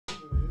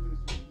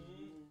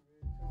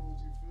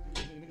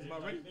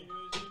about ready?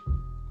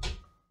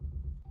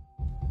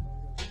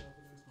 Oh,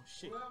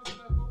 shit.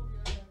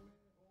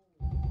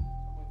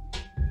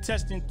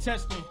 Testing.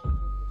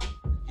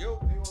 Yo.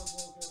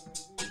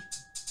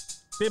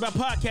 Say about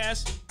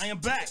podcast. I am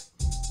back.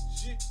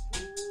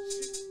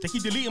 They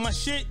keep deleting my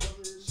shit. Know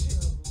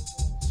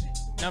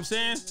what I'm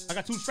saying? I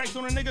got 2 strikes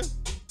on a nigga.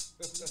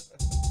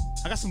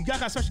 I got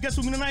special guests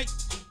with me tonight.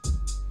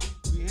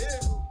 We here.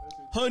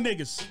 Hood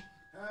niggas.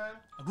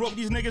 I grew up with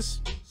these niggas.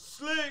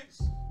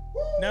 Slicks. Know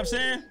what I'm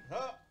saying?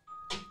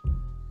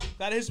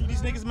 Got a history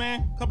with these niggas,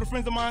 man. Couple of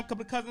friends of mine,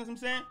 couple of cousins,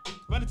 you know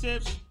what I'm saying?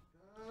 Relatives.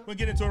 We're gonna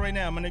get into it right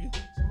now, my nigga. To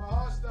my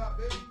heart stop,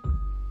 baby.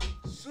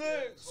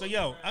 Slicks. So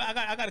yo, I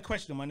got a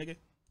question, my nigga.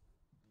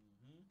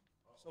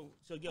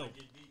 So yo,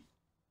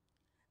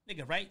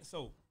 nigga, right?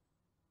 So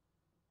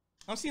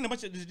I'm seeing a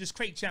bunch of this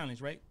crate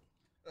challenge, right?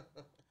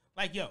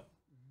 Like yo,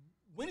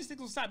 when is niggas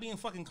gonna stop being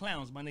fucking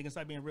clowns, my nigga, and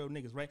start being real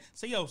niggas, right?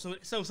 So yo, so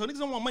niggas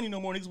don't want money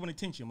no more. Niggas want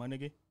attention, my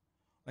nigga.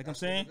 Like I'm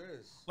saying,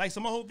 like so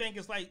my whole thing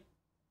is like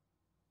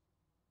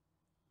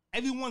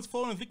everyone's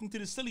falling victim to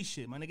the silly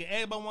shit, my nigga.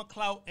 Everybody want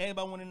clout,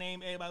 everybody want a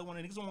name, everybody want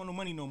niggas don't want no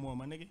money no more,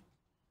 my nigga. You know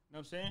what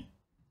I'm saying?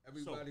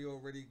 Everybody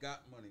already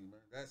got money, man.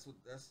 That's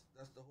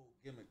the whole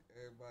gimmick.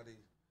 Everybody.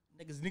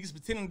 Niggas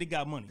pretending they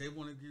got money. They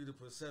want to give you the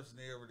perception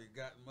they already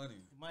got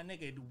money. My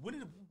nigga,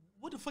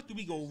 what the fuck did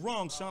we go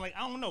wrong, son? Like,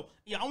 I don't know.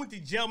 Yeah, I went to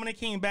jail when they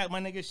came back,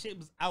 my nigga. Shit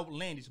was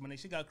outlandish, my nigga.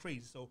 Shit got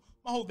crazy. So,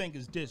 my whole thing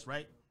is this,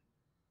 right?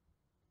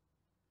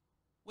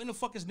 When the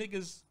fuck is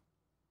niggas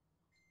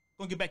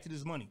gonna get back to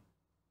this money?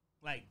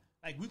 Like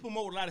we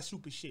promote a lot of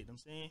stupid shit, you know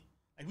what I'm saying?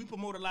 Like, we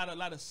promote a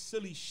lot of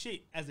silly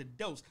shit as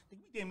adults. Like,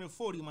 we damn near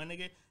 40, my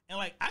nigga. And,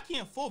 like, I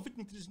can't fall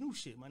victim to this new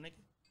shit, my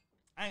nigga.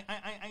 I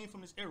ain't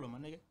from this era, my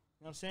nigga.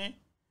 You know what I'm saying?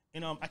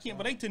 And I can't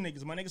relate to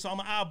niggas, my nigga. So I'm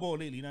an eyeball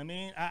lately. You know what I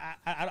mean?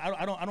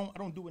 I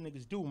don't do what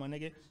niggas do, my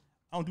nigga.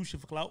 I don't do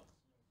shit for clout.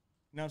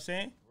 You know what I'm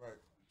saying? Right.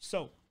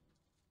 So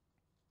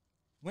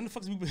when the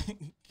fuck we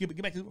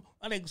get back to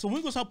like? So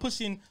we gonna start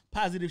pushing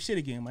positive shit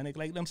again, my nigga.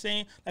 Like you know what I'm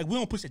saying? Like we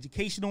don't push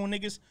education on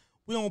niggas.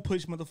 We don't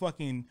push motherfucking.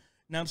 You know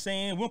what I'm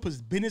saying? We don't push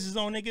businesses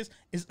on niggas.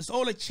 It's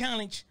all a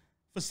challenge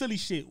for silly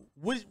shit.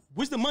 Where's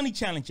the money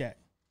challenge at?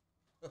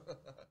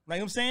 Like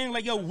I'm saying?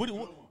 Like yo,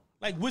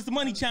 like where's the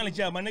money challenge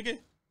at, my nigga?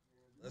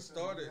 Let's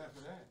start it.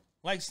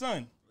 Like,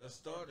 son. Let's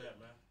start it,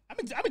 man. I've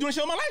been doing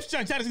shit all my life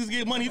trying to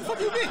get money. The fuck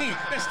you mean?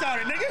 Let's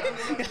start it,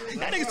 nigga.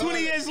 That nigga's 20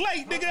 years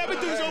late, nigga. I've been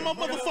doing shit all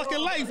my motherfucking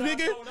life,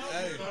 nigga.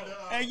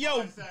 Hey,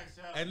 yo.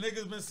 And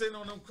niggas been sitting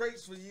on them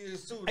crates for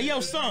years, too. Hey, yo,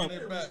 son.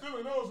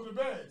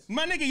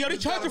 My nigga, yo, they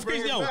charge them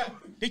crates, yo.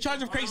 They charge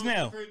them crates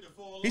now.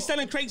 They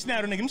selling crates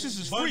now, the nigga. Them shit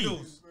is free.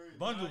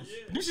 Bundles.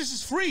 This shit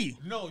is free.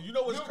 No, you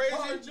know what's crazy?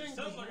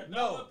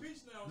 No,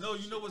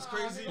 you know what's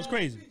crazy? What's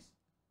crazy?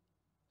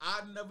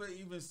 I never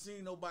even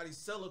seen nobody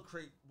sell a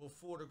crate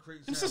before the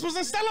crate. Them shits was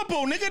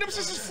unsellable, nigga. Them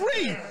shits is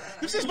free.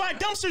 Them shits buy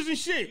dumpsters and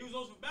shit.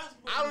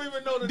 I don't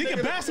even know the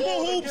nigga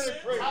basketball hoops.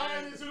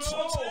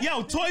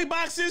 Yo, toy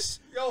boxes.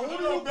 Yo,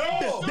 who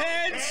know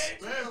beds,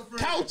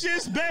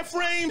 couches, bed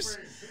frames,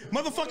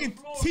 motherfucking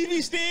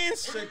TV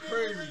stands. Shit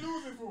crazy.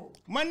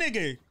 My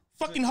nigga.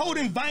 Fucking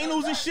holding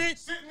vinyls and shit.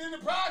 Sitting in the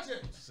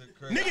project.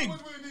 Nigga,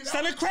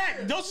 selling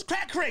crack. Those is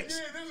crack crates.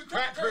 Yeah, those are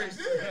crack crates.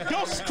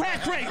 Those is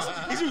crack crates.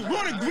 You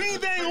want a green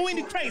thing or in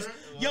the crates.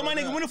 Yo, my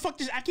nigga, when the fuck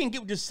this? I can't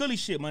get with this silly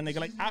shit, my nigga.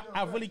 Like,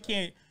 I really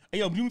can't. Hey,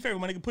 yo, do me a favor,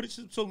 my nigga. Put it,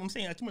 so I'm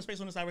saying, I have too much space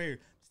on this side right here.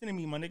 Send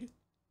me, my nigga. You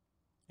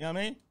know what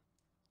I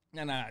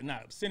mean? Nah.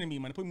 Send me,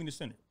 man. Put me in the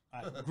center.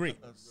 All right,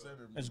 great.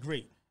 That's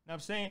great. You know what I'm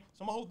saying?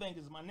 So my whole thing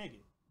is my nigga.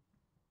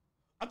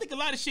 I think a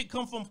lot of shit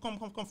come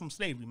from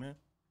slavery, man.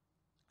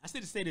 I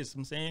still say this,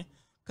 I'm saying,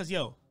 cause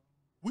yo,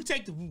 we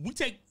take the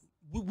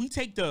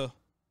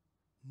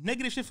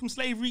negative shit from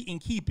slavery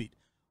and keep it.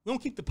 We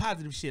don't keep the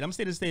positive shit. I'm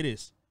gonna say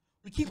this.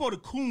 We keep all the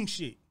coon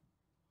shit,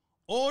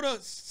 all the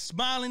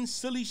smiling,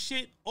 silly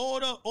shit, all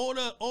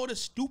the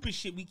stupid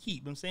shit we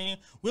keep. I'm saying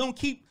we don't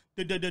keep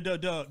the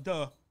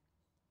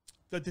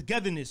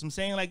togetherness. I'm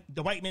saying like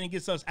the white man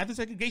gets us after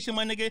segregation,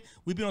 my nigga.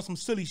 We been on some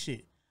silly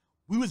shit.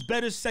 We was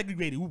better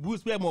segregated. We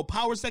had more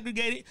power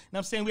segregated. You know what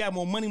I'm saying? We had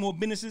more money, more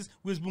businesses.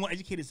 We was more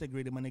educated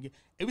segregated, my nigga.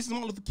 Ever since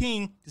Martin Luther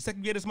King to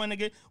segregate us, my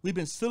nigga, we've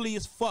been silly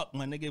as fuck,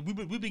 my nigga. We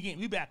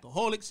been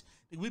alcoholics.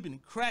 We've been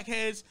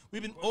crackheads.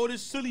 We've been all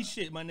this silly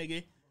shit, my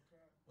nigga.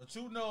 But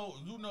you know.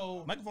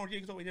 Microphone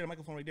right there.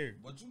 Microphone right there.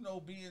 But you know,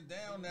 being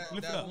down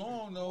that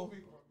long though,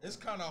 it's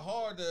kind of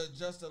hard to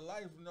adjust to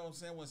life. You know what I'm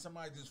saying? When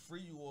somebody just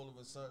free you all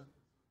of a sudden.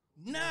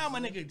 Nah, my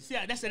nigga. See,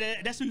 that's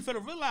what you fail to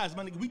realize,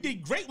 my nigga. We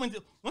did great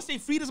once they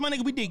freed us, my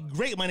nigga. We did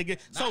great, my nigga.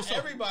 So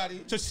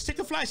everybody. So check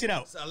the fly shit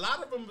out. So a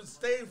lot of them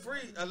stayed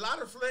free. A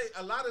lot of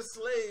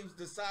slaves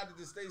decided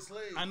to stay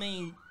slaves. I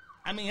mean,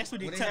 that's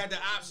what they had the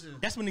option.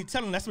 That's what they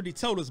tell them. That's what they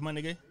told us, my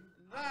nigga.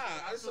 Nah,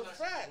 that's a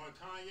fact.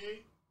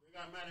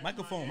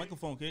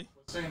 Microphone, kid.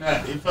 Saying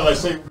that he felt like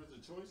slavery was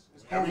a choice.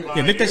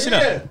 Yeah, lift that shit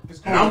up.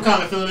 And I'm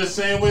kind of feeling the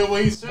same way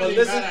when he said he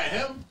got at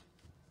him.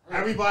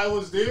 Everybody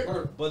was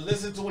there. But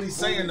listen to what he's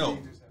saying, though.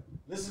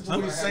 Listen to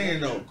what he's saying,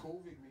 though.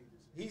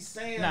 He's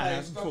saying, nah,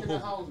 like,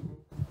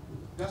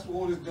 That's what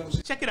all this dumb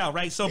shit. Check it out,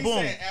 right? So He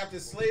boom. said after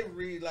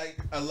slavery, like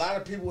a lot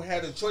of people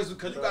had a choice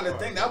because you got to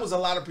think that was a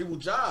lot of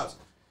people's jobs.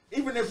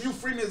 Even if you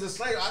free me as a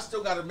slave, I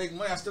still got to make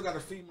money. I still got to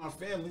feed my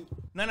family.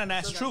 No,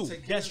 that's Still true. gotta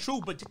take care That's of-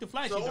 true. But check the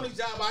fly So shit. the only though.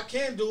 job I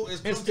can do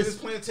is come to this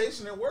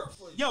plantation and work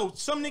for you. Yo,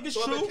 some niggas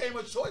So true. it became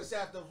a choice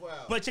after a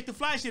while. But check the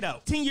fly shit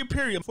out. 10-year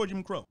period before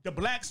Jim Crow. The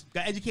blacks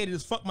got educated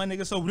as fuck, my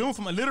nigga. So we went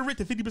from illiterate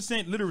to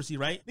 50% literacy,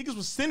 right? Niggas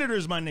was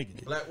senators, my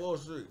nigga. Black Wall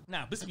Street.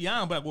 Nah, this is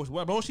beyond Black Wall Street.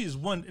 Black Wall Street is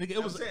one. Nigga,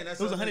 it was saying, that's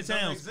it was an 100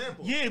 towns.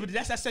 example. Yeah, but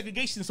that's that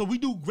segregation. So we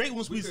do great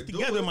once we could do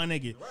together, it. my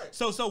nigga. Right.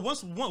 So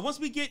once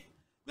we get.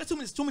 We got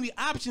too many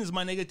options,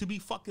 my nigga, to be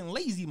fucking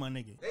lazy, my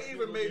nigga. They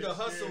even made the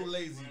hustle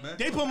lazy, man.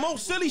 They promote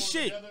silly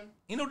shit.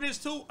 You know this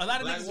too? A lot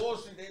of Black niggas. Wall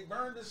Street, they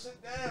burned the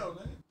shit down,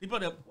 man. They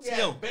put up. We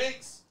had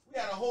banks. We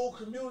had a whole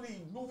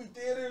community, movie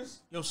theaters.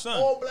 Yo, son.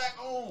 All black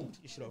owned.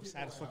 Get shit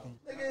upside the fucking.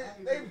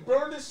 Nigga, they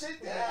burned this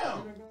shit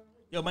down.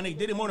 Yo, my nigga,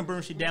 they did more than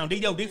burn shit down. They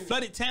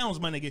flooded towns,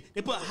 my nigga.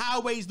 They put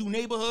highways through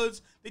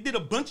neighborhoods. They did a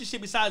bunch of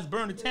shit besides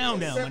burn the town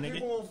down, my Set nigga.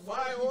 people on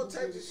fire, all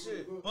types of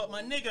shit. But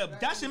my nigga,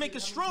 that should make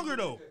us stronger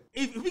though.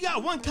 If we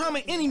got one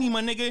common enemy,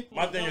 my nigga,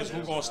 My thing is,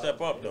 who gonna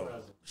step up though?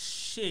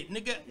 shit,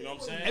 nigga. You know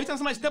what I'm saying? Every time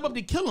somebody step up,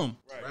 they kill him.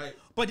 Right.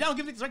 But they don't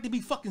give niggas the right to be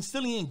fucking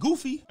silly and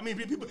goofy. I mean,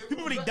 people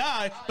really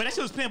died, but that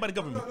shit was planned by the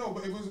government. No,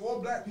 but if it was all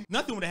black people,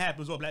 Nothing would have happened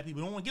with all black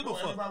people. No one give a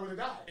fuck. everybody would have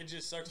died. It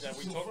just sucks that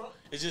we talk.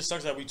 It just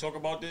sucks that we talk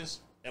about this.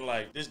 And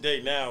like this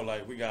day now,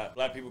 like we got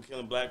black people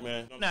killing black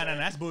men. You know what I'm Nah, saying?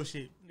 that's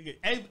bullshit. Nigga,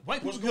 hey,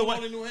 white What's people kill going white.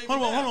 on in New Haven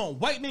Hold on, now? hold on.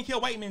 White men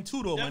kill white men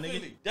too, though, my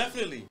nigga. Definitely,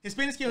 definitely.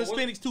 Hispanics kill But what-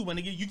 Hispanics too, my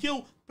nigga. You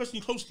kill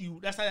person close to you.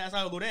 That's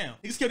how it go down.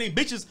 Niggas kill their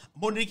bitches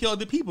more than they kill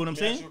other people. You know what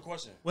I'm Let me ask saying? you a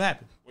question. What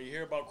happened? When you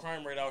hear about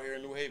crime rate out here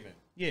in New Haven,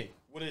 Yeah.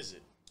 what is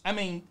it? I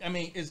mean,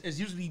 it's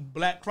usually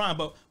black crime,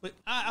 but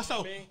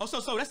so mean?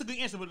 that's a good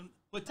answer.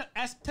 But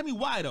tell me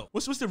why though.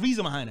 What's the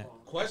reason behind that?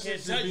 Question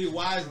can't should tell be, you.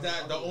 why is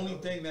that the only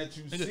thing that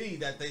you Nigga. see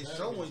that they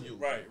showing you?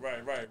 Right. No,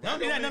 That don't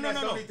mean no.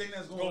 that's the only thing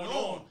that's going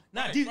on.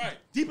 Nah, Right, deep, right.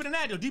 deeper than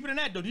that though. Deeper than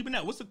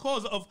that. What's the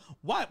cause of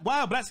why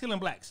are blacks killing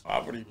blacks?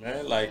 Poverty,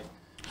 man. Like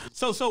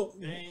So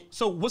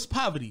what's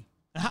poverty?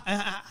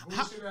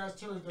 Bullshit ass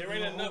turns. there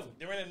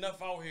ain't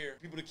enough out here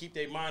people to keep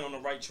their mind on the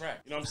right track.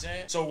 You know what I'm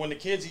saying? So when the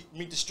kids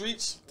meet the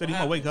streets, So they what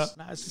gonna wake up.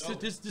 happens? Nah,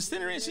 it's just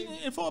center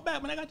and fall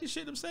back when I got this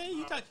shit. I'm saying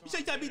you try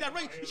to be that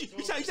right.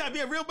 You try to be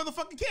a real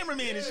motherfucking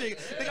cameraman and shit.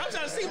 Nigga, I'm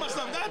trying to see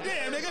myself.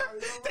 Goddamn,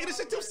 nigga, take this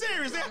shit too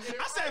serious. Nigga.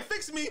 I said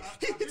fix me.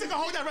 He took a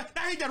whole director.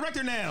 I ain't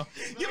director now.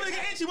 Give a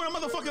nigga Angie with a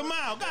motherfucking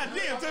mile.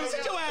 Goddamn, so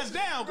sit your ass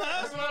down, cuz.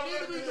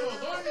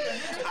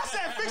 I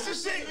said fix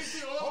this shit.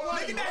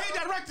 Nigga, that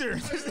ain't director.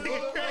 This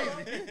nigga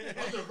crazy.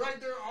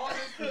 Director,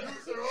 artist,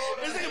 producer, all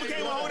that. This nigga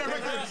became a whole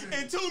director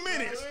in 2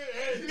 minutes.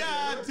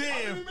 God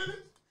damn.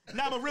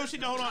 Nah, but real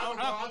shit, though, hold on.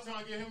 I'm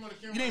trying to get him on the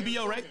camera. You ain't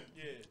BO, right?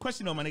 Yeah.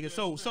 Question though, my nigga.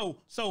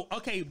 So,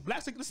 okay,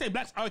 blacks. Let's say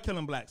blacks are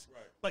killing blacks.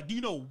 Right. But do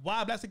you know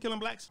why blacks are killing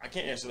blacks? I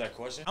can't answer that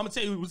question. I'm gonna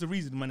tell you what's the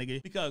reason, my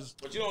nigga. Because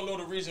But you don't know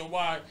the reason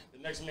why the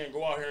next man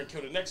go out here and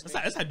kill the next man.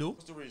 that's how I do.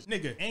 What's the reason?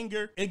 Nigga,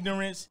 anger,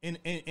 ignorance, and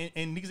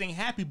niggas ain't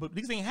happy. But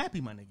niggas ain't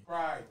happy, my nigga.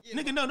 Right.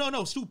 Nigga,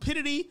 no.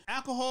 Stupidity,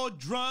 alcohol,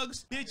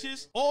 drugs,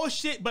 bitches, all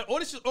shit. But all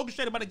this is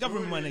orchestrated by the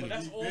government, my But nigga.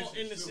 that's all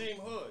in the same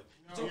hood.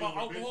 You talking about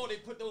alcohol? They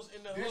put those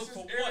in the hood This for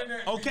is what?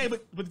 internet. Okay,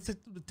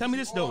 but tell me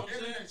this though.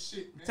 Internet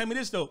shit, man. Tell me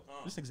this though.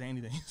 This nigga say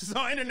anything. It's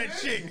all internet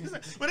shit.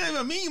 What does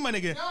that mean, my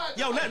nigga?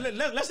 Yo,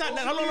 let's not.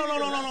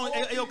 No.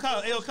 Yo,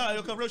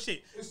 Kyle, real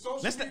shit. It's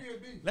social media,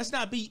 B. Let's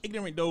not be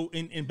ignorant though.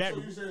 In bad.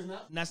 So you say it's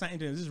not? That's not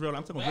ignorant. This is real.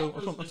 I'm talking real.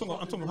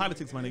 I'm talking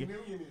politics, my nigga.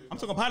 I'm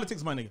talking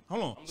politics, my nigga.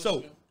 Hold on.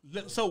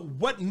 So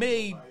what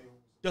made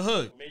the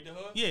hood? Made the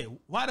hood? Yeah.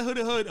 Why the hood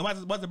and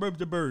why the burbs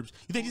the burbs?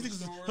 You think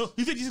these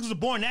niggas were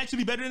born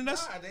naturally better than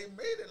us? Nah, they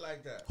made it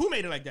like that. Who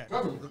made it like that?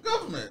 Government. The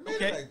government made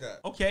Okay. it like that.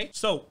 Okay.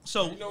 So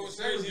You know what's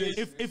crazy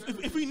is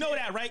if we know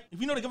that, right? If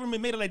we know the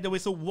government made it like that way,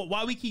 so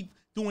why we keep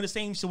doing the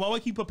same shit? Why we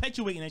keep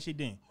perpetuating that shit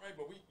then? right,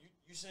 but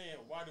you saying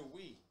why do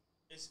we?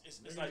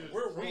 It's like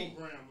we're we.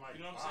 Like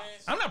You know what I'm saying?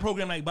 I'm not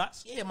programmed like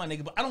bots. Yeah, my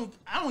nigga, but I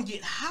don't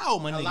get how,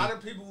 my nigga. A lot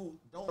of people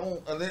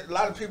don't. A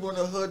lot of people in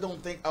the hood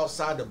don't think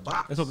outside the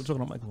box. Let's talk on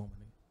the microphone, my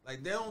nigga.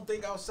 Like they don't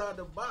think outside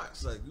the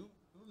box. Like you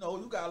know,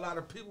 you got a lot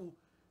of people.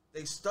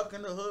 They stuck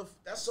in the hood.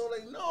 That's all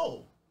they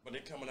know. But they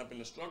coming up in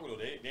the struggle though.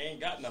 They ain't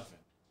got nothing.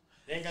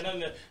 They ain't got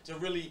nothing to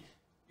really.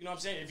 You know what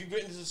I'm saying? If you get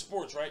into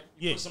sports, right?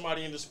 You Yeah. put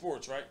somebody into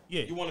sports, right?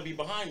 Yeah. You want to be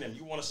behind them.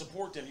 You want to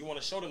support them. You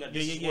want to show them that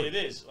this is what it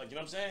is. Like, you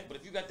know what I'm saying? But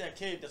if you got that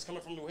kid that's coming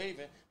from New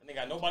Haven and they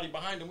got nobody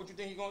behind him, what you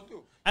think he gonna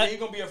do? He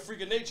gonna be a freak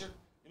of nature.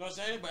 You know what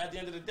I'm saying? But at the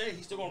end of the day,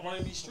 he's still gonna run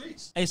in these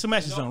streets. Hey, so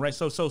match this on, right?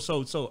 So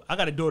I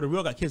got a daughter. We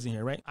all got kids in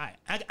here, right?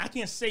 I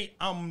can't say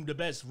I'm the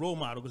best role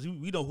model because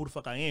we know who the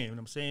fuck I am. You know what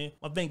I'm saying?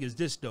 My thing is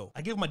this though.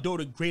 I give my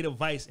daughter great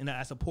advice and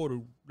I support her.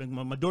 Like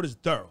my daughter's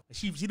thorough.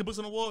 She see the books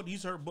on the wall.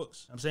 These are her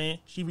books. I'm saying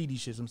she read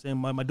these shits. I'm saying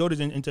my daughter's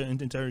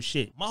into her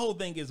shit. My whole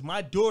thing is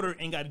my daughter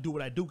ain't got to do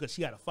what I do because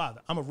she got a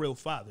father. I'm a real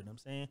father. You know what I'm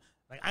saying?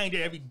 Like I ain't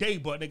there every day,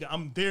 but nigga,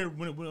 I'm there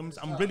when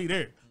I'm really there.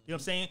 You know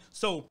what I'm saying?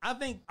 So I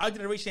think our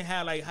generation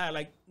had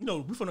like you know,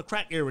 we from the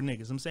crack era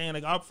niggas. I'm saying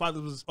like our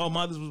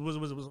mothers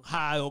was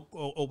high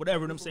or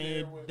whatever. You know what I'm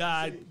saying?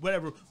 Died,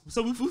 whatever.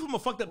 So we from a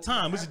fucked up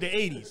time. This is the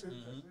 80s.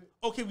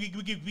 Okay, we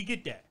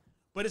get that.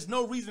 But it's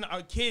no reason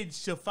our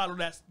kids should follow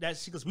that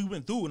shit because we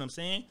went through it. You know what I'm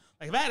saying?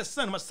 Like if I had a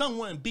son, my son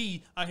wouldn't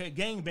be out here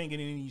gangbanging in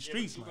these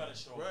streets. You gotta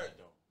show that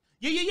though.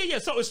 Yeah.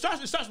 So it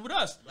starts with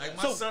us. Like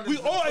my so son is we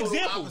the all total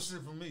examples.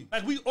 opposite from me.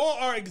 Like we all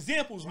are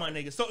examples, my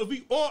nigga. So if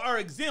we all are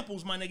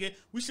examples, my nigga,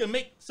 we should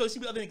make so see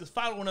other niggas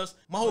following us.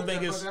 My whole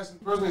thing is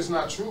personally, it's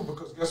not true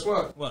because guess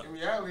what? What? In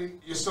reality,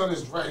 your son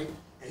is right,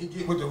 and he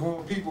get with the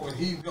wrong people, and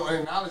he don't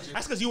acknowledge it.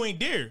 that's because you ain't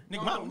there,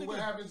 nigga. No, what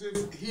happens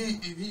if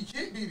he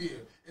can't be there,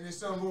 and his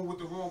son room with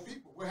the wrong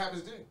people? What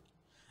happens then?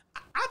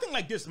 I think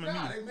like this, man.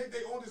 Nah, they make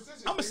their own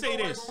decisions. I'ma say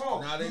this.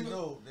 Nah, they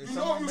know. You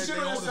know if you shit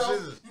on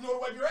yourself, you know to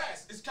wipe your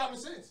ass. It's common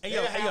sense. Hey, They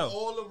yo, have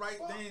all the right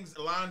things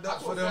lined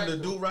up for them to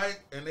do right,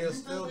 and they'll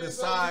still You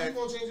decide.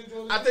 gonna change it,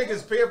 I think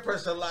it's peer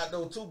pressure a lot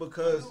though too,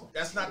 because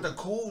that's not the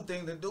cool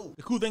thing to do.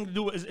 The cool thing to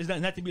do is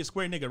not to be a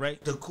square nigga,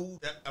 right? The cool,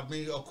 I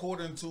mean,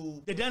 according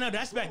to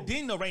That's back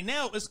then though. Right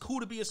now, it's cool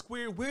to be a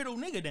square weirdo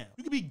nigga now.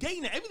 You can be gay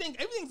now.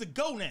 Everything's a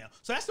go now.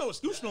 So that's no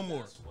excuse no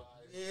more.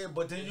 yeah,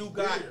 but then you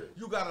got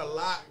a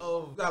lot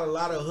of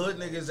hood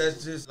niggas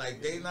that's just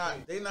like they not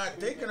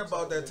thinking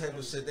about that type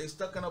of shit. They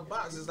stuck in a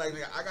box. It's like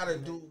nigga, I gotta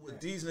do what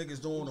these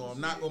niggas doing, or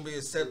I'm not gonna be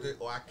accepted,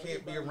 or I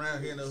can't be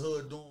around here in the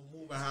hood moving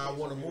how I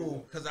want to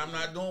move because I'm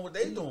not doing what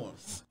they doing.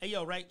 Hey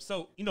yo, right?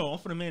 So you know, I'm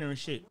from the manor and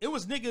shit. It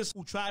was niggas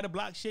who tried to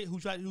block shit, who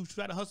tried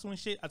to hustle and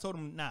shit. I told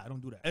them, nah, I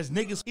don't do that. As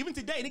niggas, even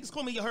today, niggas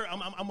call me hurt.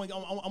 I'm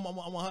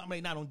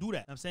like, nah, don't do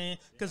that. I'm saying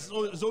because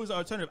it's always an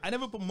alternative. I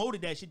never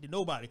promoted that shit to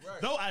nobody,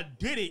 though I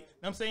did it.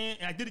 You know what I'm saying,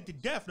 and I did it to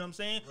death. You know what I'm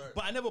saying,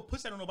 but I never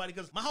pushed that on nobody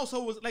because my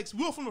household was like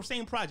we were from the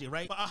same project,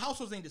 right? But our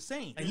households ain't the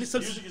same. Like,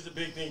 Music is a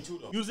big thing too,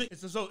 though. Music,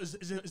 it's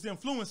the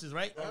influences,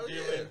 right? Yeah.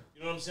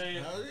 You know what I'm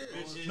saying?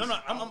 No,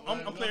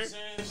 I'm clear.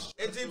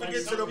 It even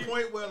gets to the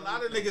point where a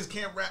lot of niggas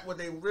can't rap what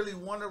they really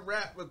want to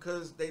rap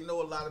because they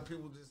know a lot of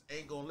people just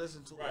ain't gonna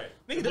listen to it. Right.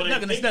 Nigga, they're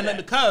not gonna listen to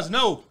nothing because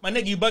no, my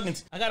nigga, you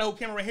bugging. I got a whole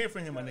camera right here for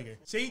him, my nigga.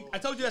 See, I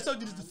told you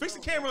just to fix the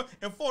camera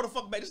and fall the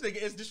fuck back. This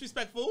nigga is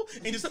disrespectful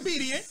and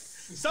disobedient.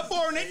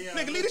 Subordinate,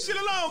 nigga, leave this shit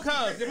alone,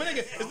 cuz. My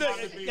nigga,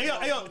 hey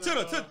yo,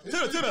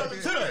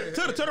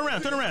 Tuda, turn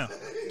around, turn around,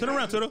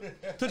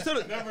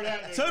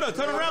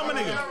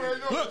 my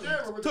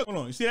nigga. Look, hold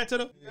on, you see that,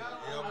 Tuda?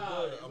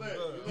 I'm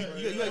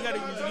good. You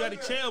gotta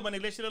chill, my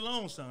nigga. Let shit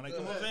alone, son. Like, you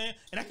know what I'm saying?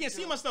 And I can't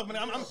see myself, man.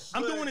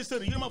 I'm doing this to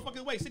the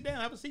motherfucking way. Sit down,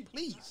 have a seat,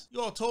 please.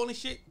 You all tall and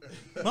shit.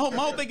 My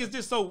whole thing is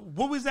this. So,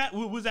 what was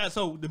that?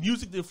 So, the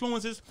music, the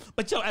influences.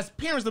 But yo, as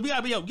parents, we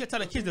gotta tell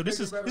the kids though. This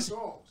is.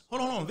 Hold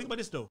on. Think about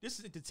this though. This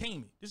is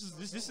entertainment. This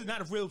is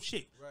not a real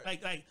shit.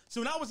 Right. Like.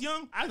 So when I was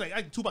young, I was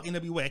like Tupac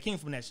NWA. I came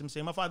from that shit. I'm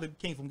saying my father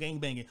came from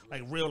gangbanging,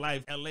 like real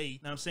life LA. You know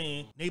what I'm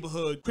saying?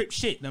 Neighborhood Crip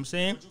shit. You know what I'm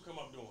saying? What you come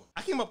up doing?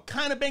 I came up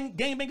kind of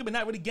gangbanging, but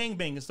not really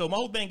gangbanging. So my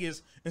whole thing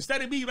is,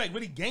 instead of me like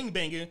really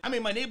gangbanging, I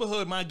made my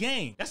neighborhood my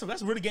gang. That's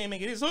really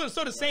gangbanging. It's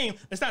so the same.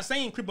 It's not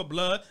saying Crip of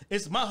blood.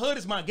 It's my hood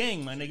is my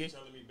gang, my nigga.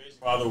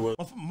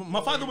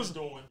 My father was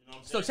doing. You know what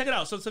I'm saying? Check it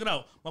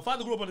out. My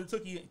father grew up under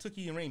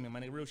Tookie and Raymond, my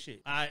nigga. Real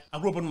shit. I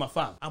grew up under my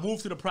father. I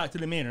moved to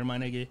the manor, my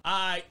nigga.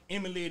 I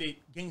emulated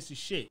gangster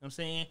shit. You know what I'm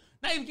saying?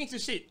 Not even gangster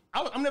shit.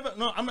 I was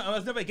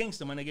never a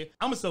gangster, my nigga.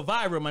 I'm a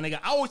survivor, my nigga.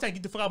 I always try to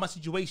get the fuck out of my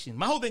situation.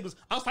 My whole thing was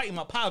I was fighting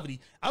my poverty.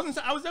 I was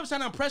never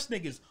trying to impress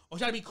niggas or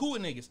try to be cool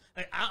with niggas.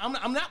 Like,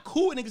 I'm not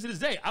cool with niggas to this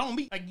day. I don't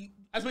meet like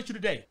I just met you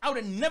today. I would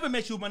have never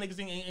met you with my niggas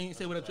and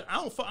say what up.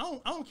 I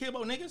don't care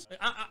about niggas. Like,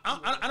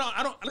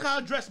 I don't look how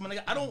I dress, my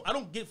nigga. I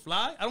don't get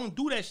fly. I don't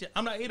do that shit.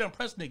 I'm not here to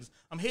impress niggas.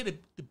 I'm here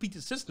to beat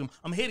the system.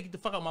 I'm here to get the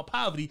fuck out of my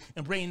poverty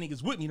and bring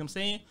niggas with me. You know what I'm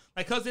saying?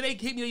 Like, cause they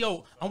hit me,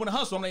 yo, I want to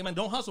hustle. I'm like, man,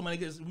 don't hustle, my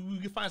nigga. We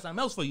can find something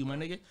else for you, my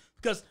nigga.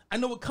 Because I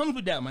know what comes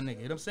with that, my nigga. You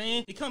know what I'm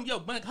saying? It comes, yo,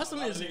 man,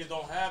 hustling is. A lot of niggas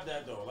don't have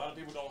that though. A lot of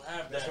people don't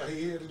have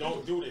that.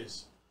 Don't do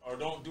this. Or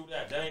don't do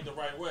that. That ain't the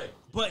right way.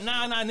 But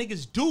nah,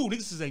 niggas do.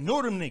 Niggas is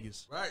ignore them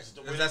niggas. Right.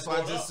 And that's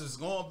why I just is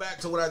going back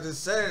to what I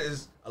just said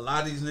is a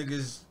lot of these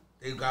niggas,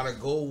 they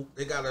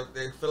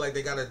feel like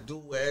they gotta do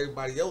what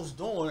everybody else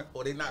doing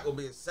or they not gonna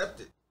be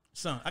accepted.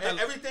 Son,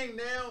 everything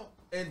now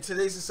in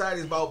today's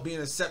society is about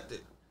being accepted.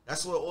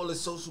 That's what all the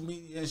social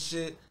media and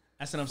shit.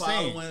 That's what I'm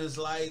saying. Followers,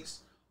 likes,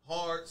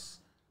 hearts,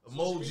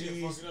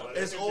 emojis.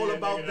 It's all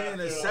about being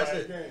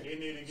accepted.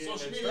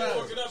 Social media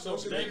fuck it up though.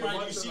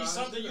 Everybody, you see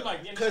something, you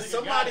like. Because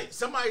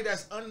somebody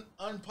that's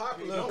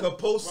unpopular could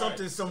post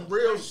something, some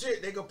real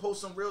shit. They could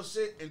post some real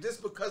shit, and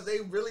just because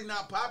they really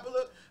not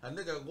popular, a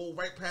nigga go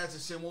right past the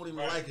shit, won't even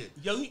like it.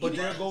 But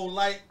they'll go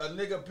like a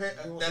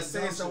nigga that's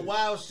saying some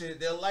wild shit.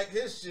 They'll like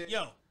his shit.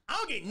 Yo. I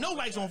don't get no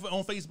likes on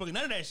Facebook and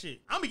none of that shit.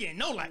 I'm be getting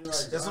no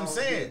likes. That's what I'm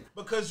saying.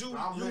 Because you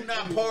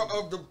not part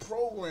of the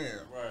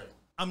program. Right.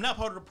 I'm not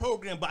part of the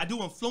program, but I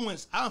do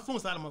influence. I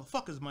influence a lot of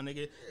motherfuckers, my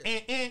nigga.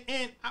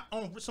 And I,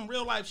 on some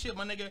real life shit,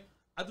 my nigga,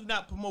 I do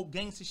not promote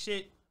gangster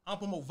shit. I don't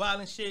promote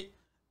violent shit.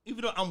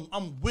 Even though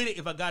I'm with it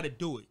if I gotta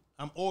do it.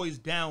 I'm always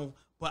down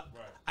But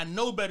I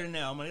know better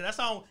now, man. That's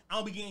how I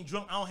don't be getting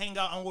drunk. I don't hang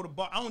out. I don't go to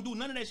bar. I don't do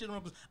none of that shit.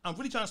 I'm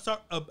really trying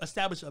to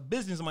establish a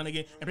business, my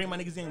nigga, and bring my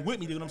niggas in with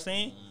me. You know what I'm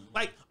saying?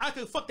 Like I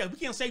could fuck that. We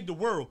can't save the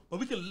world, but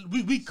we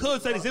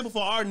could set an example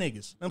for our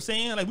niggas. You know what I'm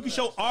saying? Like we can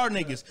show our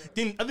niggas.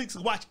 Then other niggas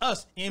can watch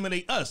us and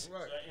emulate us.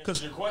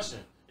 Because your question,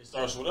 it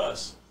starts with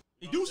us.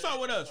 It do start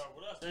with us.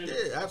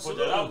 Yeah,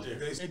 absolutely. Put that out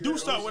there. They do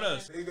start with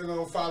us. They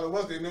gonna follow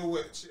us. They know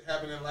what shit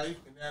happened in life,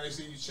 and now they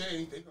see you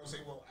change. They gonna say,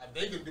 "Well,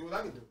 they can do what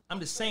I can do." I'm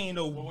just saying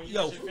though, But when you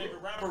got your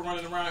favorite rapper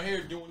running around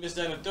here doing this,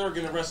 that, and the third,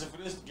 getting arrested for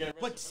this,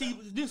 But see,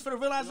 this for the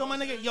realize though, my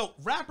nigga, yo,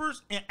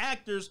 rappers and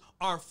actors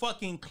are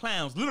fucking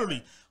clowns.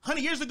 Literally,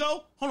 200 years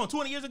ago,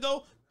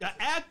 the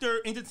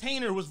actor,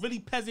 entertainer was really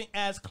peasant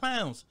ass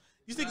clowns.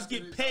 These niggas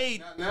get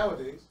paid. Not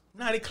nowadays.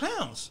 Nah, they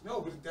clowns.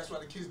 No, but that's why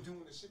the kids doing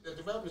the shit that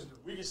the rappers do.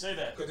 We can say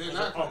that because they're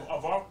not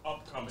of our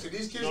upcoming. To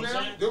these kids you know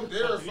now,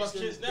 they're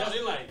fucking. Kids now,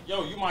 they like,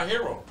 yo, you my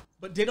hero.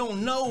 But they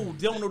don't know.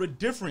 They don't know the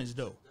difference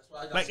though.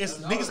 Like it's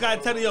niggas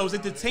gotta tell you, yo, it's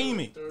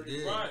entertainment.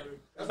 Right.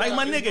 Like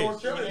my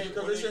nigga.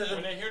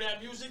 When they hear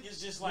that music,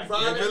 it's just like they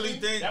really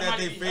think that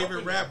their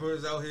favorite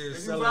rappers out here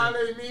selling.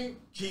 Violate me,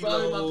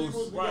 violate my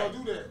people, we gonna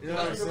do that. You know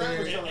what I'm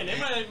saying? And they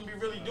might not even be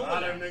really doing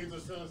that. Niggas are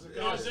selling cigars.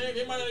 You know what I'm saying?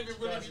 They might not even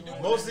really be doing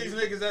that. Most of these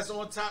niggas that's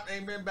on top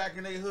ain't been back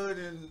in their hood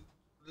in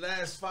the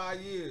last 5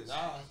 years. Nah.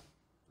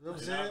 You know what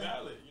I'm saying?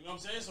 Valid. You know what I'm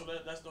saying? So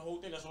that's the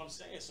whole thing. That's what I'm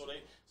saying. So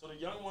the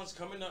young ones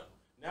coming up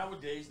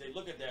nowadays, they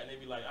look at that and they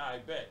be like, I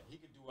bet he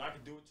can do it. I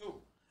can do it too.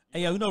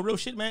 Hey, yo, you know, real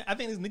shit, man. I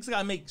think these niggas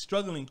gotta make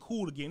struggling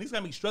cool again. Niggas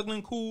gotta make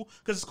struggling cool,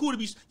 because it's cool to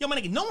be, yo, my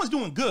nigga, no one's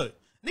doing good.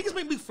 Niggas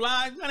make me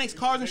fly, got nice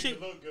cars and shit.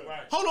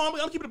 Right. Hold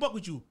on, I'm keeping it a buck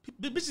with you.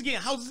 Bitches getting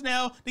houses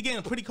now, they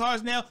getting pretty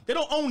cars now. They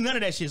don't own none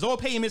of that shit. It's all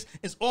payments.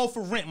 It's all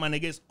for rent, my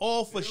nigga. It's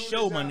all for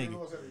show, my nigga.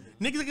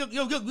 Niggas,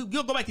 yo,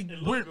 go back to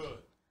weird.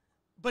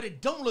 But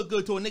it don't look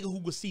good to a nigga who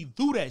will see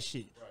through that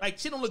shit. Right. Like,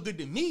 shit don't look good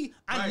to me.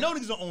 I know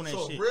niggas don't own that shit.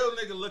 So a real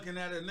nigga looking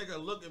at it, nigga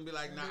look and be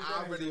like, nah,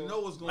 I already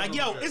know what's going on. Like,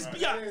 yo, it's,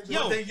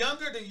 yo. But they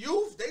younger, the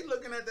youth, they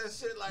looking at that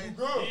shit like,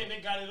 and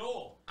they got it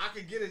all. I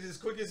could get it as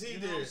quick as he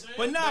did.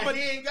 But nah, but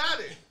he ain't got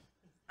it.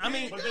 I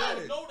mean, but they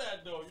don't know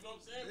that though. You know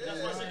what I'm saying?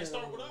 That's why I say it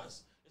start with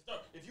us.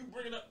 If you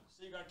bring it up,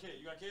 say you got kids.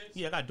 You got kids?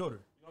 Yeah, I got a daughter.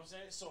 You know what I'm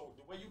saying? So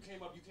the way you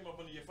came up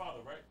under your father,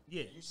 right?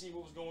 Yeah. You seen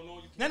what was going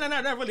on. No,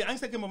 not really. I ain't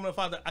say came up with my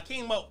father. I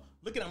came up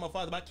looking at my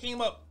father, but I came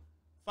up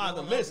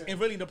fatherless and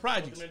really the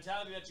projects. But the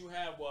mentality that you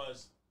had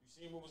was you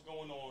seen what was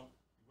going on.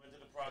 You went to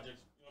the projects.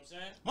 You know what I'm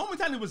saying? My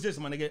mentality was this,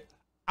 my nigga.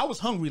 I was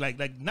hungry, like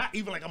not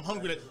even like I'm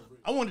hungry. Like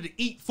I wanted to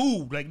eat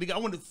food. Like nigga,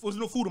 there was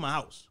no food in my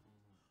house.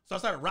 So I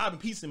started robbing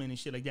pizza men and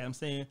shit like that. I'm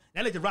saying,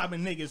 and I like to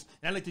robbing niggas,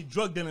 and I like to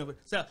drug dealing.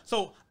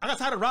 So I got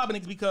tired of robbing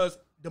niggas because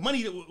the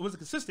money wasn't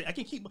consistent. I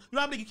can't keep. You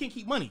know, you can't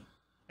keep money.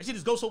 That shit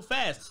just goes so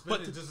fast.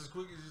 But just as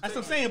quick as you that's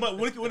what I'm saying. But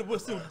when it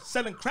was still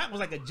selling crap was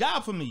like a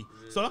job for me.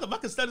 Yeah. So if I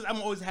could sell this, I'm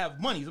gonna always have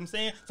money. You know what I'm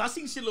saying? So I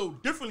see shit a little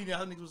differently than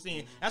how niggas was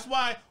saying. That's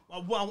why I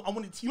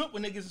wanted to team up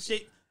with niggas and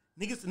shit.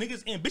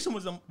 Niggas' ambition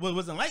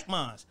wasn't like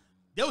mine.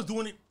 They was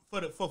doing it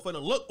for the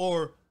look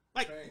or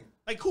like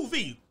Cool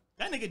V.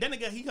 That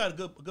nigga, he got a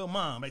good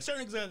mom. Like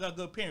certain niggas got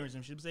good parents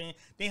and shit. I'm saying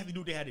they have to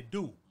do what they had to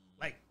do.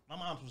 Like my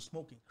mom was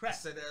smoking crack. I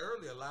said that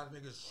earlier. A lot of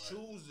niggas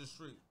choose the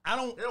street. They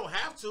don't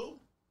have to.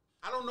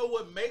 I don't know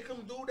what make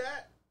them do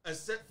that,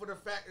 except for the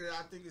fact that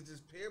I think it's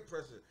just peer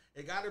pressure.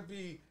 It got to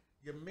be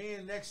your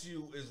man next to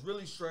you is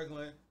really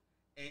struggling,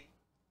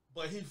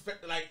 but he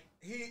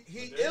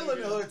ill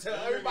in the hood. Tell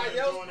everybody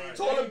else,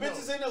 told the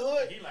bitches in the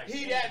hood,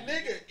 he that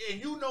nigga,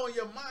 and you know in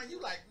your mind,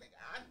 you like, nigga,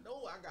 I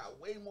know I got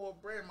way more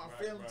bread. My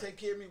family take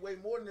care of me way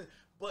more than this.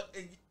 But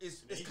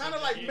it's kind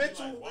of like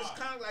mental. It's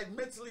kind of like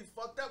mentally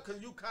fucked up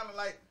because you kind of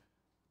like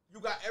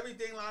you got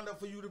everything lined up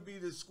for you to be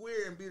the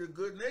square and be the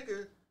good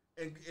nigga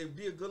and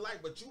be a good life.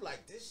 But you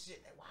like this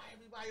shit. Why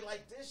everybody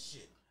like this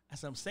shit?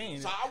 That's what I'm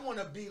saying. So I want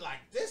to be like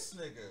this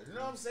nigga. You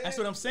know what I'm saying? That's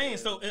what I'm saying.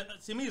 So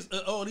to me, it's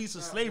all these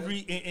are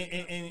slavery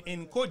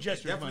and court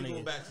gestures, my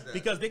nigga.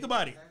 Because think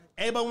about it.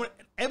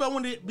 Everybody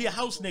wanted to be a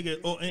house nigga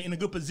or in a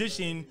good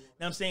position. You know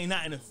what I'm saying?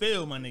 Not in the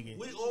field, my nigga.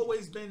 We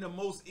always been the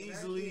most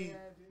easily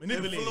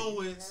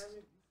influenced.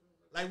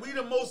 Like we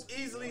the most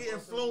easily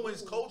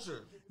influenced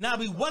culture. Nah,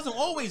 we wasn't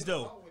always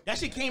though. That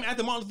shit came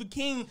after Martin Luther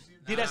King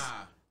did that.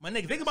 My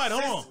nigga, think about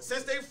it. Hold on.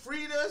 Since they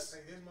freed us,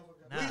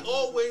 we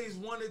always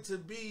wanted to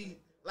be.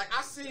 Like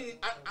I seen,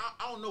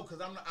 I don't know because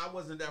I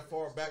wasn't that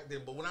far back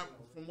then. But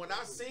from what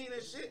I seen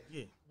and shit,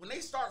 when they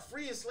start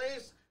freeing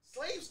slaves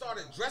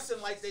started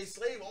dressing like they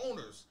slave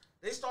owners.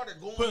 They started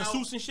putting out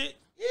suits and shit.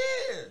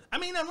 Yeah, I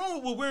mean, nothing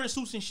wrong with wearing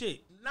suits and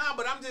shit. Nah,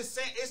 but I'm just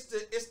saying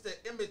it's the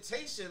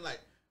imitation, like,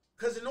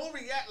 cause in no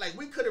react, like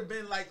we could have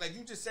been like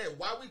you just said,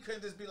 why we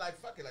couldn't just be like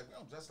fuck it, like we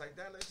don't dress like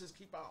that. Let's just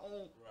keep our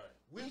own. Right.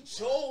 We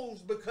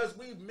chose because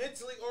we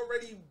mentally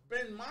already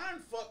been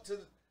mind fucked to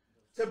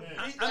be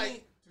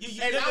like.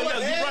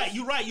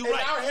 You're right. In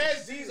our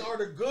heads, these are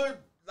the good,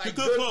 like the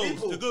good clothes,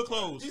 people. The good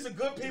clothes. These are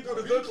good people.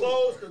 The good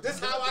clothes. This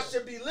is how I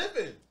should be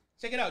living.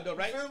 Check it out, though,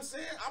 right? You know what I'm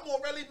saying? I'm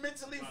already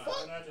mentally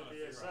fucked.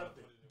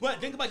 But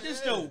think about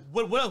this though.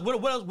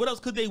 What else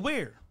could they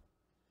wear?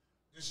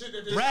 The shit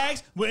that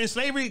rags, we're in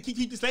slavery,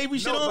 keep the slavery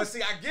shit on. But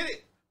see, I get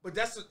it. But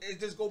it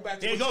just go back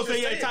to there what you go. So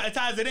yeah, it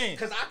ties it in.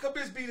 Because I could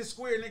just be the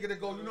square nigga to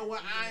go, you know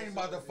what? I ain't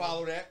about to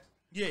follow that.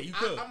 Yeah, you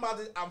could.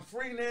 I'm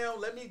free now.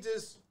 Let me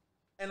just.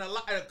 And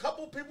a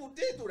couple people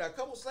did do that. A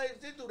couple slaves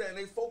did do that, and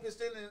they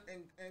focused in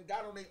and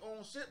got on their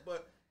own shit.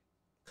 But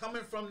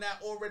coming from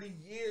that already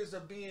years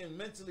of being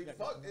mentally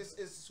fucked,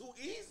 it's too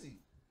easy.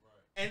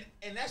 Right.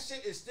 And that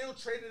shit is still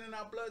traded in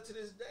our blood to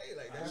this day.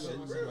 Like that shit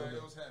real. Somebody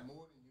else had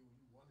more than you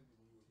wanted it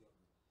when you were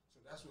younger. So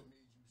that's what made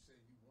you say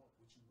you want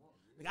what you want.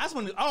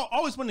 Like, I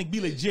always want to be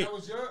legit.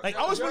 I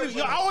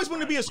always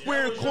want to be a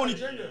square corny.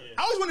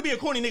 I always want to be a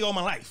corny nigga all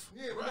my life.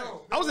 Yeah,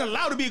 right. I wasn't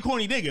allowed to be a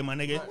corny nigga, my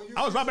nigga.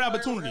 I was robbing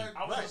opportunity.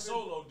 I was a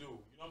solo dude. You know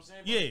what I'm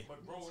saying? Yeah.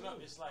 But growing up,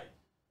 it's like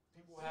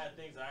people had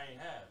things I ain't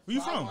have. Where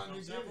you from?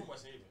 I'm from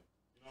West Haven.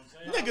 You know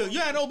what I'm saying? Nigga, you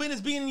had no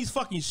business being in these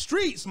fucking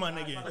streets, my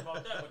nigga. I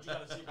about that, but you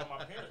gotta see about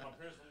my parents. My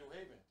parents from New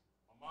Haven.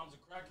 My mom's a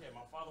crackhead.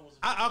 My father was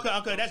a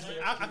okay, that's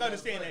I can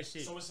understand that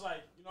shit. So it's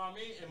like, you know what I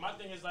mean? And my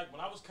thing is like,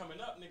 when I was coming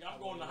up, nigga, I'm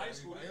going to high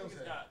school. These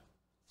niggas got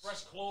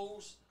fresh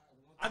clothes.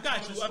 I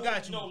got you.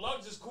 You know,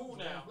 Lugs is cool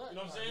now. You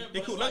know what I'm saying?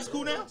 They cool. Lugs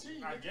cool now?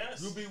 I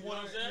guess. You be one. You know what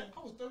I'm saying?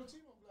 I was 13 on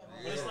Black.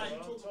 But it's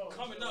like,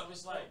 coming up,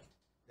 it's like,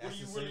 what are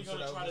you really going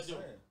to try to do?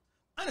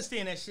 I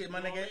understand that shit, my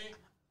You know nigga. what I mean?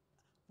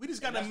 We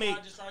just gotta That's make.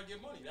 why I just try to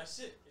get money. That's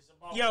it. It's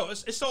about. Yo,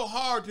 it's so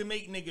hard to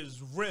make niggas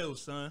real,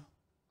 son.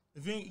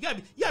 If you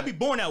gotta be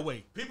born that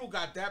way. People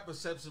got that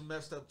perception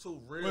messed up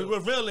too. Real.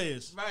 What real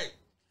is. Right.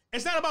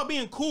 It's not about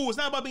being cool. It's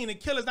not about being a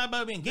killer. It's not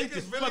about being gangster.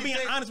 It's about being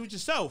honest with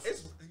yourself.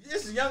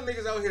 It's young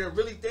niggas out here that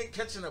really think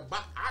catching a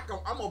box.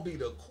 I'm gonna be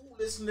the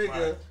coolest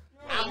nigga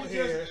out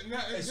here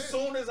as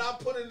soon as I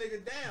put a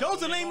nigga down.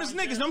 Those are lamest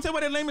niggas. You know what I'm saying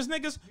about the lamest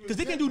niggas? Because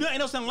they can do nothing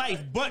else in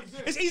life. But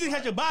it's easy to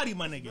catch your body,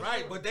 my nigga.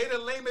 Right, but they the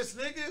lamest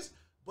niggas.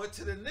 But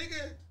to the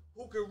nigga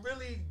who can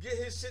really get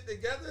his shit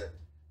together,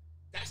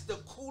 that's the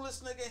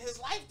coolest nigga in his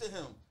life to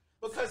him.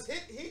 Because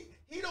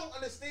he don't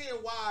understand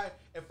why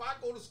if I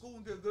go to school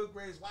and get good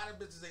grades, why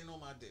the bitches ain't on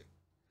my dick.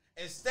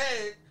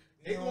 Instead,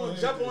 they gonna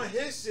jump on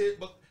his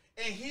shit,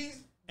 and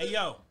he's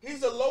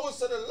the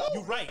lowest of the low.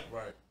 You right.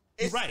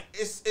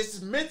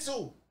 It's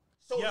mental.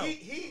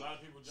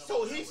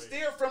 So he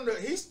steered from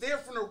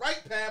the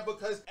right path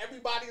because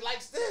everybody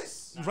likes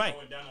this. Right.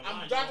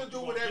 I'm not gonna do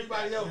what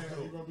everybody else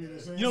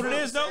do. You know what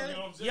it is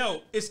though?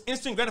 Yo, it's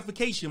instant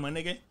gratification, my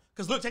nigga.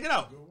 Cause look, check it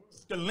out.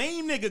 The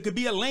lame nigga could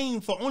be a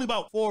lame for only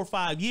about 4 or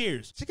 5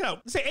 years. Check it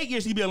out. Let's say 8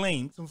 years you could be a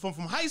lame. From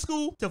high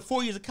school to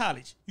 4 years of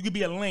college, you could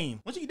be a lame.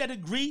 Once you get that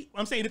degree,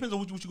 I'm saying it depends on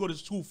what you go to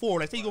school for.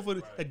 Like say you go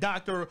for a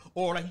doctor,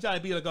 or like you try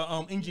to be like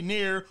a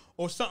engineer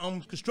or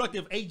something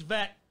constructive,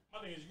 HVAC. My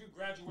thing is, you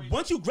graduate.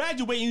 Once you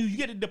graduate and you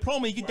get a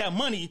diploma, you get that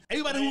money.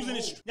 Everybody who's in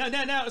this now,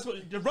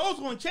 the roles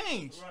gonna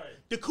change. Right.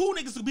 The cool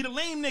niggas will be the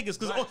lame niggas.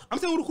 Cause I'm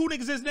saying who the cool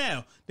niggas is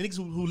now. The niggas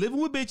who living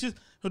with bitches.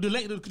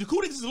 The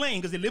cool niggas is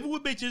lame because they living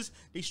with bitches.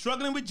 They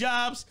struggling with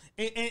jobs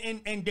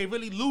and they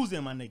really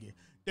losing, my nigga.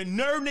 The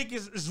nerve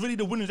niggas is really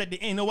the winners at the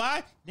end. You know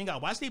why? They got to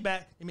watch their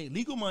back. They make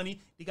legal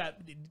money. They got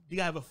to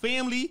have a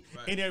family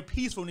and they're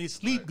peaceful and they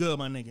sleep good,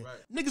 my nigga. Right.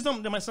 Niggas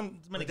don't. That's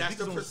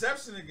the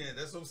perception again.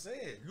 That's what I'm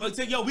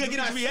saying. Yo, we gotta get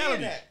into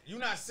reality. You're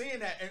not seeing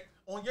that. And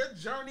on your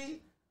journey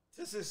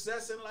to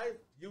success in life,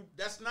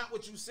 that's not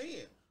what you're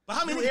seeing. But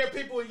how many you hear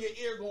people in your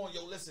ear going,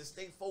 "Yo, listen,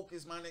 stay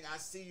focused, my nigga. I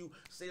see you.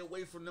 Stay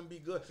away from them. Be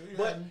good."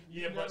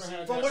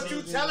 So from what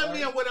you telling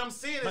me and what I'm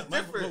seeing is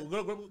different.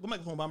 Go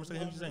microphone, bomber. So you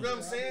know what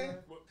I'm saying?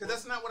 Because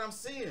that's not what I'm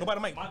seeing. Go by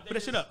the mic. Put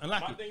that shit up.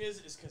 Unlock it. My thing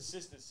is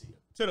consistency.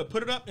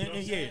 Put it up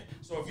and yeah.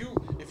 So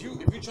if you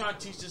try to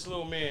teach this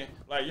little man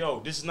like, yo,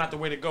 this is not the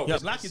way to go. Yeah,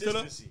 lock it to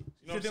the.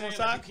 You know what I'm saying?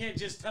 Like, you can't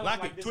just tell him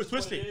like this is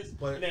what it is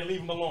and then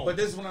leave him alone. But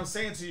this is what I'm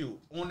saying to you.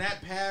 On that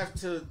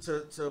path to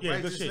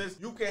righteousness,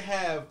 you can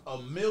have a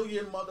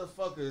million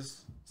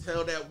motherfuckers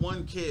tell that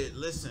one kid,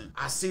 listen,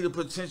 I see the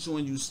potential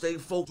in you. Stay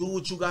focused. Do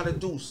what you gotta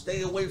do.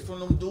 Stay away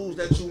from them dudes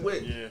that you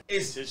with. Yeah.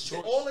 It's his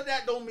choice. All of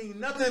that don't mean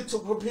nothing to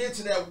compare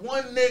to that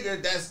one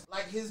nigga that's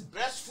like his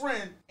best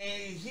friend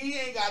and he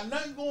ain't got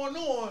nothing going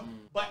on,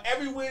 but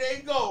everywhere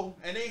they go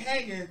and they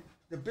hanging,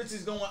 the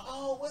bitches going,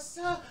 oh, what's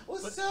up?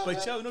 What's up?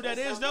 But yo, you know what that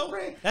is though?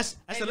 That's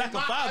a lack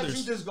of fathers.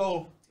 You just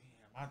go,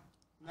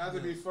 not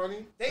to be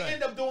funny. They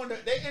end up doing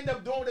what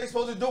they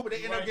supposed to do, but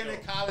they end up getting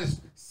in college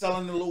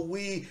selling a little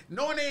weed.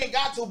 Knowing they ain't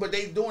got to, but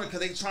they doing it because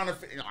they trying to,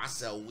 I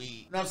sell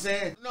weed. You know what I'm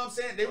saying? You know what I'm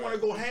saying? They want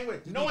to go hang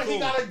with. Knowing he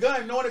got a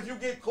gun, knowing if you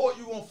get caught,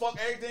 you gonna fuck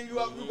everything you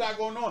got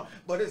going on.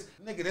 But it's,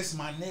 nigga, this is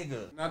my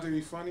nigga. Not to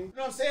be funny. You know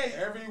what I'm saying?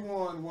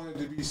 Everyone wanted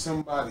to be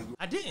somebody.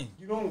 I didn't.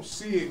 You don't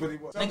see it, but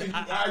it was. Nigga,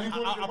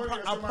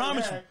 I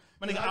promise you.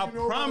 My nigga, I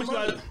promise you.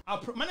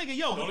 My nigga,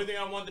 yo. The only thing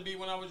I wanted to be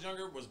when I was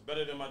younger was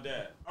better than my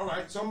dad. All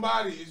right,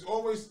 somebody is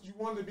always, you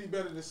want to be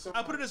better than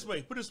somebody. I put it this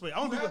way. I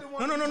want to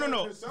be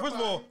no.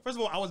 First of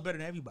all, I was better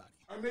than everybody.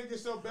 I make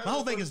yourself better. My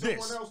whole thing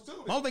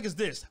is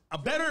this. A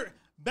better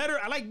better.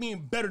 I like being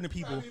better than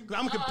people because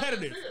I'm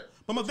competitive.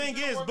 But my thing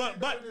is, but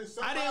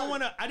I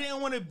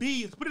didn't want to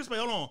be. Put it this way,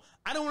 hold on.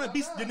 I don't want to be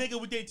the nigga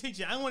with the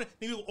attention. I don't want to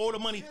nigga with all the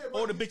money,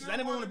 all the bitches. I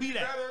didn't want to be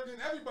that. Better than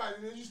everybody,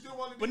 then you still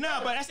want to be. But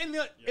nah, but that's in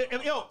the.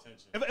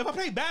 If I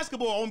play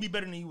basketball, I want to be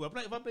better than you.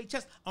 If I play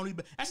chess, I want to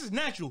be better. That's just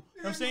natural.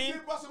 You know what I'm saying?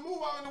 You bust a move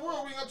out in the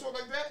world, we ain't gonna talk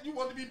like that. You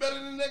want to be better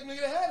than the next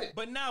nigga that had it.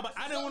 But nah, but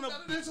I didn't want to.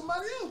 Better than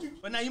somebody else.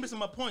 But now you missing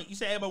my point. You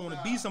said everybody want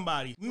to be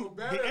somebody.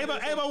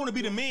 Everybody want to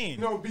be the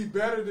man. No, be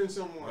better than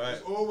someone. Right.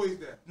 It's always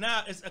that.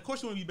 Nah, of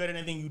course you want to be better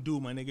than anything you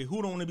do, my nigga.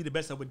 Who don't want to be the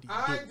best at what you do?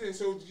 I think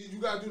so. You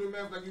gotta do the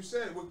math like you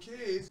said. With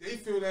kids, they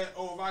feel that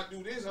if I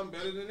do this, I'm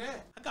better than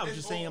that. I got what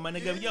you're saying, my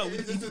nigga. Yo,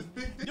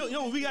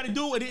 we gotta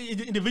do it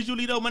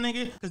individually though, my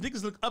nigga. Because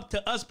niggas look up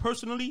to us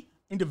personally,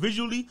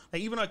 individually,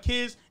 like even our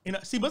kids. And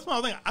see, that's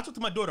my thing. I talked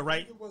to my daughter,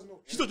 right?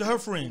 She talked to her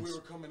friends. We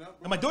were coming up.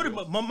 And my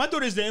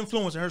daughter is the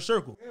influence in her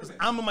circle.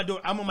 I'm on my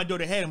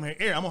daughter head. I'm her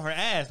ear. I'm on her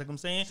ass. Like I'm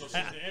saying. So she's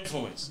the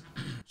influence.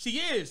 She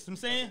is. I'm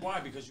saying. Why?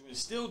 Because you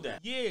instilled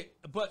that. Yeah,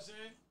 but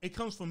it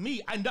comes from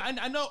me. I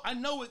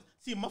know it.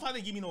 See, my father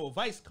didn't give me no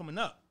advice coming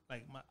up.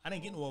 Like I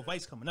didn't get no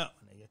advice coming up.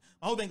 Nigga.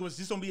 My whole thing was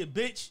just don't be a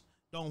bitch.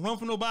 Don't run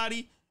for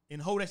nobody.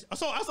 And hold that.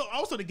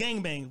 Also the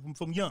gangbang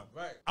from young.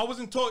 Right. I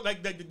wasn't taught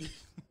like that.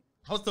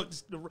 I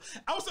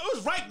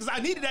was right because I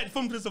needed that for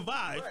him to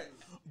survive. Right.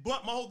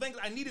 But my whole thing is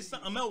I needed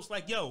something else.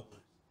 Like yo,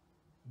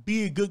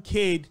 be a good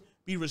kid,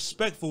 be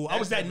respectful. I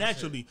was that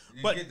naturally.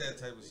 But get that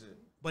type of shit.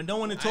 But no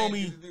one told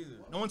me.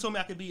 No one told me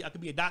I could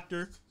be a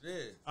doctor. Yeah.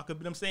 I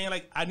could. I'm saying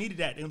like I needed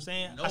that. You know what I'm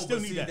saying? No, I still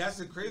need that. That's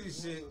the crazy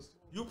shit.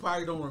 You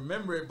probably don't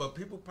remember it, but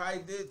people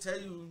probably did tell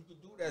you you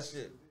could do that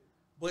shit.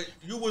 But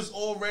you was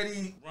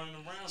already running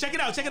around. Check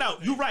it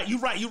out. You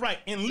right.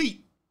 In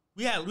LEAP,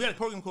 we had a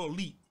program called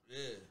LEAP. Yeah.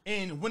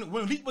 And when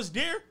LEAP was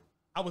there,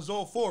 I was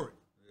all for it.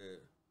 Yeah.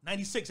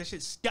 96, that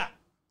shit stopped.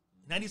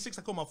 96,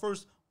 I called my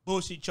first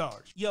bullshit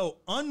charge. Yo,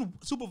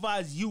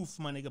 unsupervised youth,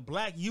 my nigga,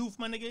 black youth,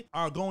 my nigga,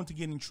 are going to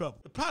get in trouble.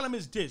 The problem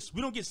is this: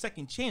 we don't get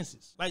second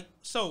chances. Like,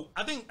 so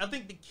I think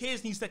the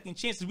kids need second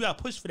chances. We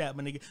gotta push for that,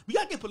 my nigga. We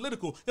gotta get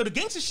political. Yo, the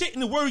gangster shit in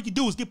the world we can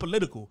do is get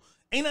political.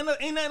 Ain't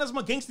nothing else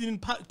more gangster than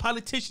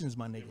politicians,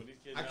 my nigga.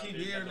 I keep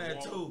hearing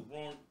that too.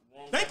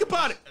 Think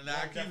about it. And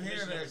I keep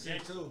hearing that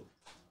shit too.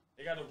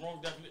 They got the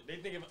wrong definition. They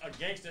think a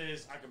gangster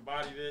is I can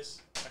body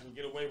this, I can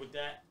get away with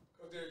that.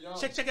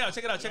 Check it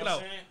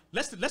out.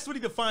 Let's really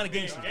define a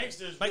gangster.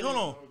 Like, hold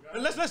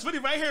on. Let's really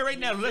right here, right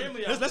now.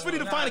 Let's really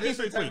define a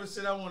gangster quick.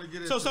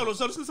 So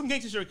this is some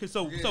gangster shit.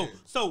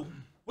 So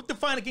what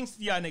define a gangster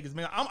to y'all niggas,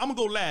 man? I'm gonna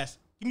go last.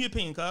 Give me your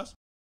opinion, cuz.